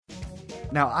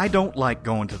Now, I don't like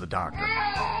going to the doctor.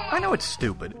 I know it's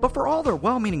stupid, but for all their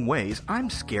well-meaning ways, I'm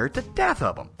scared to death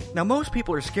of them. Now, most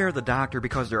people are scared of the doctor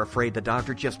because they're afraid the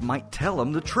doctor just might tell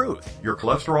them the truth. Your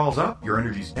cholesterol's up, your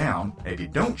energy's down, and if you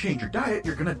don't change your diet,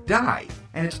 you're gonna die.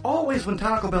 And it's always when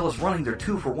Taco Bell is running their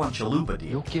 2-for-1 chalupa deal.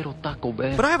 Yo quiero Taco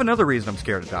Bell. But I have another reason I'm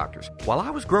scared of doctors. While I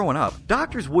was growing up,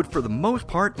 doctors would, for the most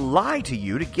part, lie to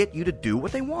you to get you to do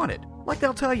what they wanted. Like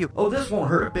they'll tell you, oh, this won't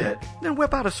hurt a bit, then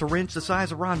whip out a syringe the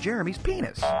size of Ron Jeremy's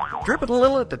penis. Dripping a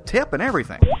little at the tip and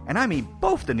everything. And I mean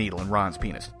both the needle and Ron's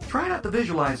penis. Try not to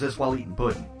visualize this while eating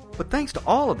pudding. But thanks to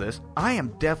all of this, I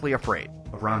am deathly afraid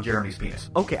of Ron Jeremy's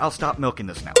penis. Okay, I'll stop milking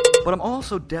this now. But I'm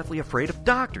also deathly afraid of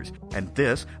doctors. And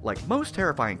this, like most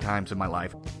terrifying times in my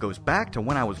life, goes back to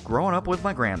when I was growing up with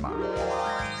my grandma.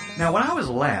 Now, when I was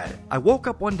a lad, I woke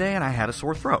up one day and I had a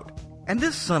sore throat. And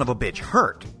this son of a bitch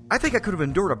hurt. I think I could have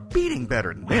endured a beating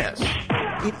better than this.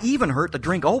 It even hurt to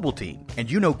drink Ovaltine. And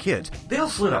you know kids, they'll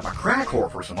slit up a crack whore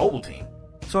for some Ovaltine.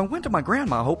 So I went to my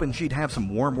grandma hoping she'd have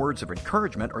some warm words of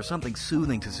encouragement or something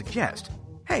soothing to suggest.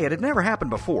 Hey, it had never happened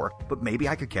before, but maybe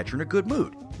I could catch her in a good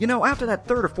mood. You know, after that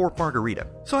third or fourth margarita.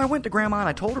 So I went to Grandma and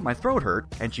I told her my throat hurt,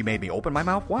 and she made me open my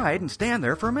mouth wide and stand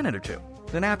there for a minute or two.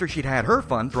 Then after she'd had her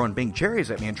fun throwing Bing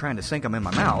cherries at me and trying to sink them in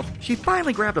my mouth, she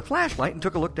finally grabbed a flashlight and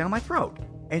took a look down my throat.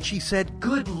 And she said,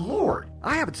 "Good Lord,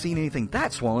 I haven't seen anything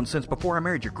that swollen since before I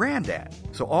married your granddad."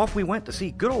 So off we went to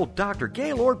see good old Dr.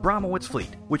 Gaylord Bromowitz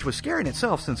Fleet, which was scary in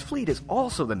itself since Fleet is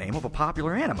also the name of a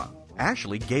popular enema.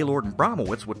 Actually, Gaylord and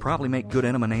Bromowitz would probably make good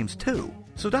enema names too.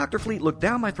 So Dr. Fleet looked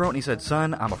down my throat and he said,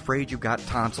 "Son, I'm afraid you've got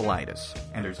tonsillitis,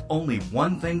 and there's only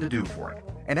one thing to do for it."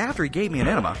 And after he gave me an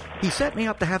enema, he set me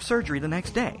up to have surgery the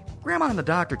next day. Grandma and the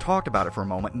doctor talked about it for a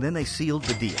moment, and then they sealed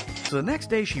the deal. So the next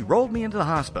day, she rolled me into the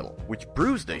hospital, which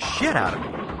bruised the shit out of me.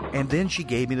 And then she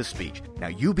gave me the speech. "Now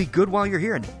you be good while you're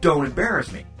here and don't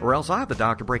embarrass me, or else I'll have the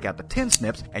doctor break out the tin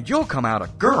snips and you'll come out a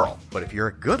girl. But if you're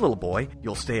a good little boy,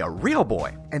 you'll stay a real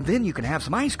boy. And then you can have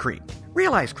some ice cream.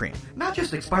 Real ice cream, not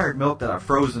just expired milk that I've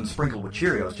frozen sprinkled with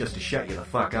Cheerios just to shut you the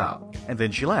fuck up." And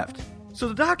then she left. So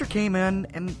the doctor came in,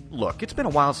 and look, it's been a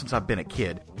while since I've been a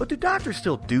kid, but do doctors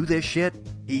still do this shit?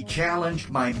 He challenged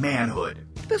my manhood.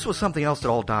 This was something else that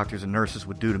all doctors and nurses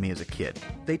would do to me as a kid.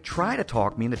 They'd try to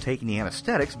talk me into taking the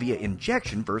anesthetics via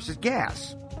injection versus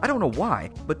gas. I don't know why,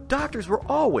 but doctors were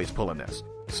always pulling this.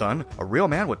 "Son, a real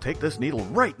man would take this needle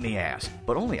right in the ass,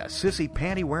 but only a sissy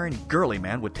panty-wearing girly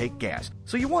man would take gas.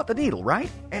 So you want the needle, right?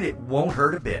 And it won't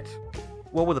hurt a bit."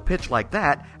 Well, with a pitch like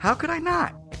that, how could I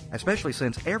not? Especially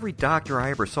since every doctor I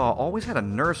ever saw always had a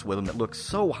nurse with them that looked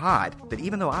so hot that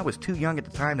even though I was too young at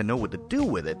the time to know what to do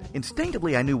with it,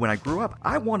 instinctively I knew when I grew up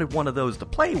I wanted one of those to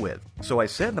play with. So I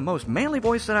said in the most manly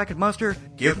voice that I could muster,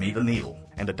 "Give me the needle."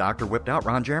 And the doctor whipped out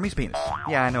Ron Jeremy's penis.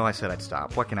 Yeah, I know I said I'd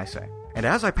stop. What can I say? And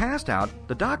as I passed out,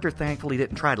 the doctor thankfully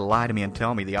didn't try to lie to me and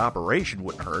tell me the operation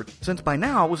wouldn't hurt, since by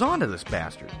now I was onto this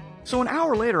bastard. So an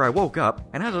hour later I woke up,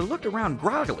 and as I looked around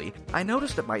groggily, I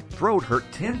noticed that my throat hurt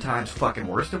 10 times fucking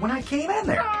worse than when I came in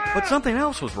there. But something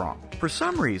else was wrong. For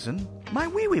some reason, my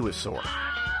wee-wee was sore.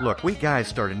 Look, we guys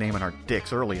started naming our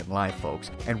dicks early in life,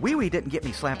 folks, and wee-wee didn't get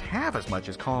me slapped half as much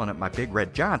as calling it my Big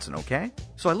Red Johnson, okay?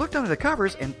 So I looked under the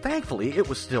covers, and thankfully it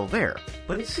was still there.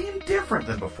 But it seemed different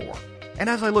than before. And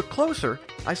as I looked closer,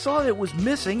 I saw that it was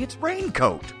missing its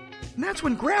raincoat. And that's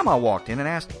when Grandma walked in and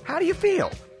asked, "How do you feel?"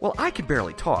 Well, I could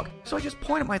barely talk, so I just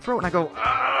point at my throat and I go,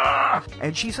 "Ah!"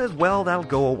 And she says, "Well, that'll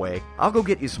go away. I'll go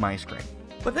get you some ice cream."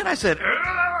 But then I said,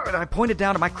 "Ah!" And I pointed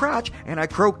down to my crotch and I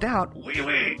croaked out, "Wee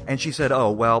wee." And she said, "Oh,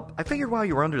 well, I figured while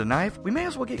you were under the knife, we may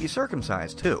as well get you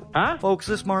circumcised too." Huh? Folks,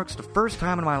 this marks the first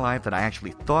time in my life that I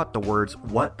actually thought the words,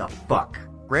 "What the fuck?"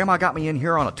 Grandma got me in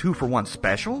here on a 2-for-1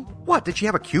 special? What, did she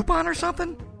have a coupon or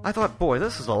something? I thought, boy,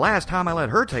 this is the last time I let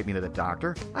her take me to the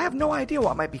doctor. I have no idea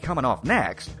what might be coming off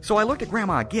next. So I looked at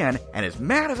Grandma again, and as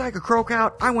mad as I could croak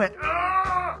out, I went,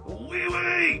 "Ah, wee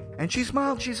wee." And she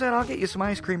smiled and she said, "I'll get you some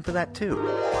ice cream for that too."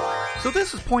 So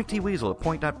this is Point T Weasel at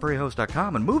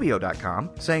point.furryhost.com and Movio.com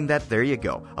saying that there you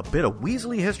go, a bit of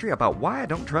Weasley history about why I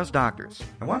don't trust doctors,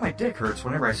 and why my dick hurts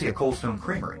whenever I see a Cold Stone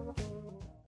Creamery.